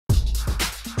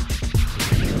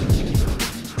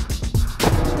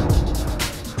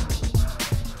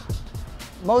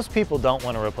Most people don't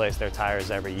want to replace their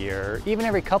tires every year, or even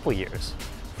every couple years.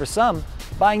 For some,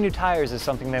 buying new tires is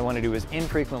something they want to do as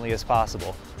infrequently as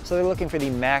possible, so they're looking for the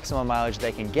maximum mileage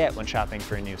they can get when shopping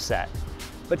for a new set.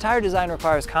 But tire design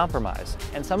requires compromise,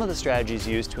 and some of the strategies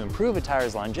used to improve a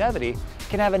tire's longevity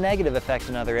can have a negative effect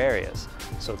in other areas.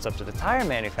 So it's up to the tire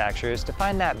manufacturers to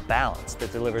find that balance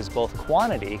that delivers both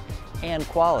quantity and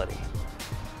quality.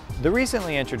 The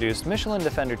recently introduced Michelin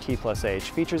Defender T+H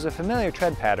features a familiar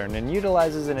tread pattern and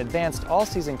utilizes an advanced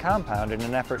all-season compound in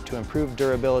an effort to improve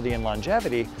durability and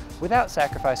longevity without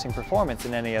sacrificing performance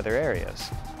in any other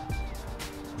areas.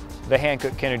 The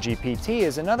Hankook Kinergy PT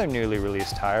is another newly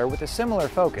released tire with a similar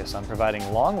focus on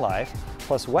providing long life,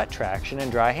 plus wet traction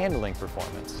and dry handling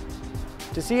performance.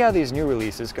 To see how these new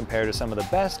releases compare to some of the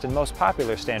best and most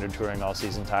popular standard touring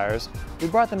all-season tires, we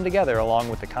brought them together along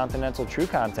with the Continental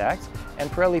TRUECONTACT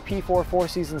and Pirelli P4 4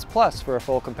 Seasons Plus for a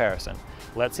full comparison.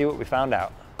 Let's see what we found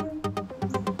out.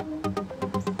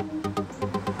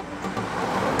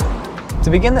 To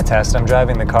begin the test, I'm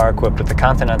driving the car equipped with the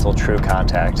Continental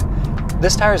TRUECONTACT.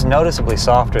 This tire is noticeably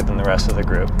softer than the rest of the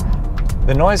group.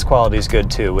 The noise quality is good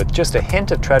too, with just a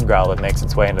hint of tread growl that makes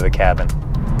its way into the cabin.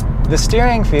 The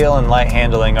steering feel and light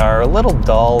handling are a little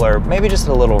dull or maybe just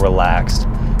a little relaxed.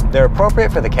 They're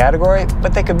appropriate for the category,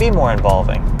 but they could be more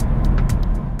involving.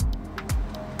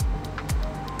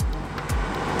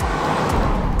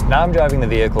 Now I'm driving the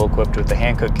vehicle equipped with the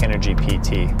Hankook Kinergy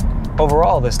PT.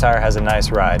 Overall, this tire has a nice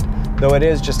ride, though it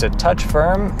is just a touch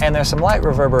firm and there's some light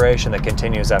reverberation that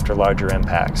continues after larger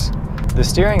impacts. The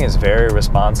steering is very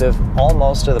responsive,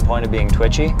 almost to the point of being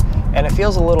twitchy, and it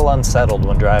feels a little unsettled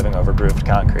when driving over grooved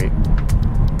concrete.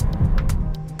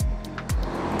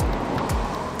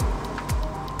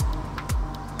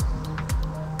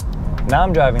 Now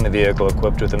I'm driving the vehicle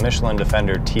equipped with a Michelin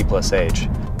Defender T+H.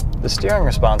 The steering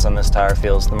response on this tire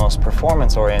feels the most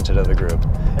performance-oriented of the group.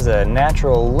 It has a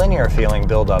natural, linear feeling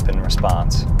build-up in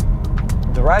response.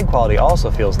 The ride quality also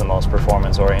feels the most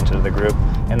performance-oriented of the group,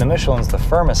 and the Michelin's the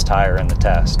firmest tire in the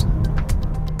test.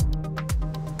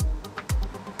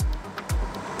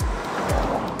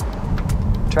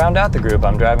 To round out the group,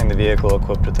 I'm driving the vehicle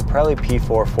equipped with the Pirelli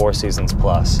P4 4 Seasons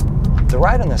Plus. The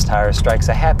ride on this tire strikes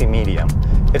a happy medium.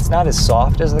 It's not as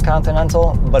soft as the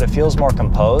Continental, but it feels more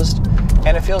composed,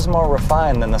 and it feels more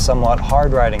refined than the somewhat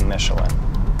hard-riding Michelin.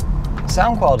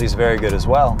 Sound quality is very good as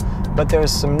well, but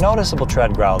there's some noticeable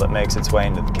tread growl that makes its way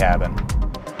into the cabin.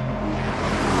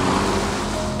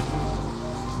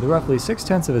 The roughly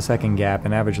 0.6 of a second gap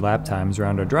in average lap times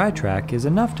around a dry track is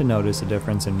enough to notice a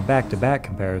difference in back-to-back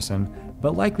comparison,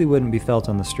 but likely wouldn't be felt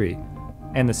on the street.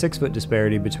 And the 6-foot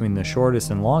disparity between the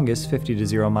shortest and longest 50 to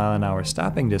 0 mph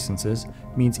stopping distances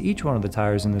means each one of the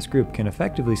tires in this group can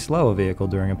effectively slow a vehicle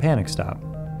during a panic stop.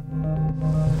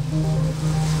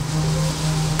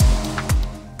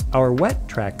 Our wet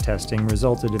track testing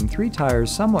resulted in 3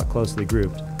 tires somewhat closely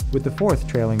grouped, with the 4th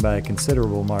trailing by a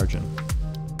considerable margin.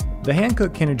 The Hankook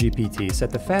Kinergy PT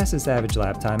set the fastest average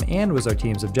lap time and was our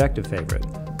team's objective favorite,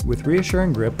 with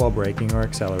reassuring grip while braking or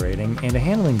accelerating and a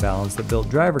handling balance that built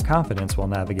driver confidence while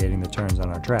navigating the turns on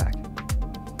our track.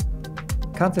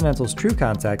 Continental's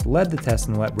TRUECONTACT led the test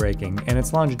in wet braking, and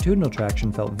its longitudinal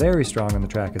traction felt very strong on the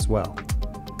track as well.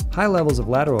 High levels of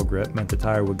lateral grip meant the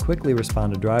tire would quickly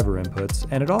respond to driver inputs,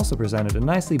 and it also presented a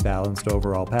nicely balanced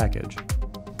overall package.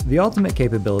 The ultimate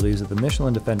capabilities of the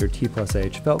Michelin Defender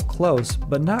T+H felt close,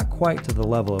 but not quite to the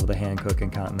level of the Hankook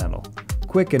and Continental.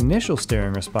 Quick initial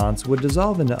steering response would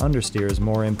dissolve into understeer as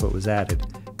more input was added,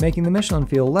 making the Michelin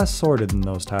feel less sorted than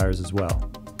those tires as well.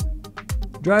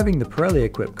 Driving the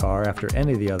Pirelli-equipped car after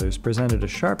any of the others presented a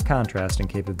sharp contrast in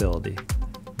capability.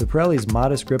 The Pirelli's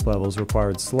modest grip levels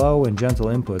required slow and gentle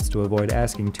inputs to avoid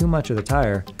asking too much of the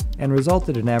tire, and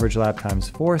resulted in average lap times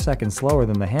 4 seconds slower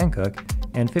than the Hankook,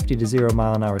 and 50 to 0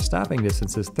 mph stopping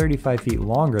distances 35 feet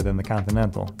longer than the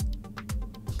Continental.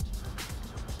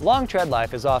 Long tread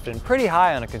life is often pretty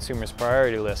high on a consumer's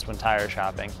priority list when tire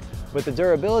shopping, but the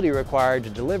durability required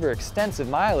to deliver extensive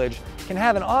mileage can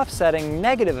have an offsetting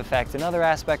negative effect in other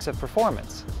aspects of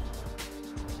performance.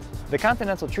 The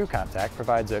Continental TRUECONTACT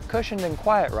provides a cushioned and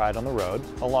quiet ride on the road,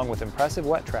 along with impressive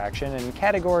wet traction and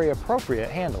category-appropriate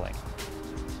handling.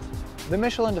 The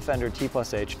Michelin Defender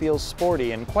T+H feels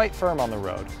sporty and quite firm on the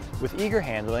road, with eager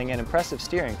handling and impressive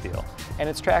steering feel, and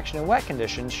its traction in wet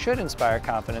conditions should inspire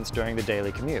confidence during the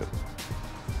daily commute.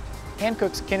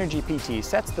 Hankook's Kinergy PT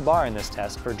sets the bar in this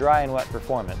test for dry and wet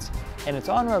performance, and its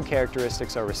on-road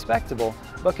characteristics are respectable,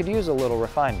 but could use a little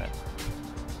refinement.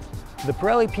 The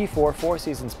Pirelli P4 4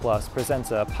 Seasons Plus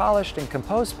presents a polished and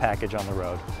composed package on the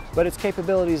road, but its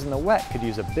capabilities in the wet could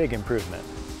use a big improvement.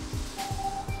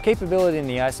 Capability in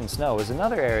the ice and snow is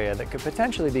another area that could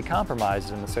potentially be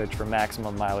compromised in the search for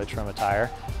maximum mileage from a tire,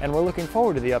 and we're looking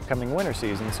forward to the upcoming winter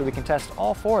season so we can test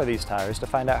all 4 of these tires to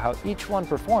find out how each one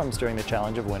performs during the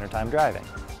challenge of wintertime driving.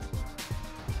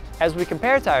 As we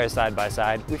compare tires side by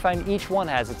side, we find each one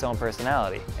has its own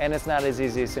personality, and it's not as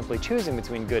easy as simply choosing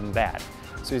between good and bad.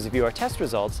 So as you view our test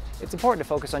results, it's important to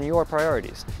focus on your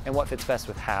priorities and what fits best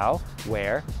with how,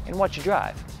 where, and what you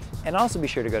drive. And also be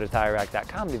sure to go to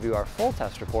TireRack.com to view our full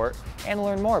test report and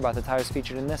learn more about the tires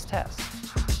featured in this test.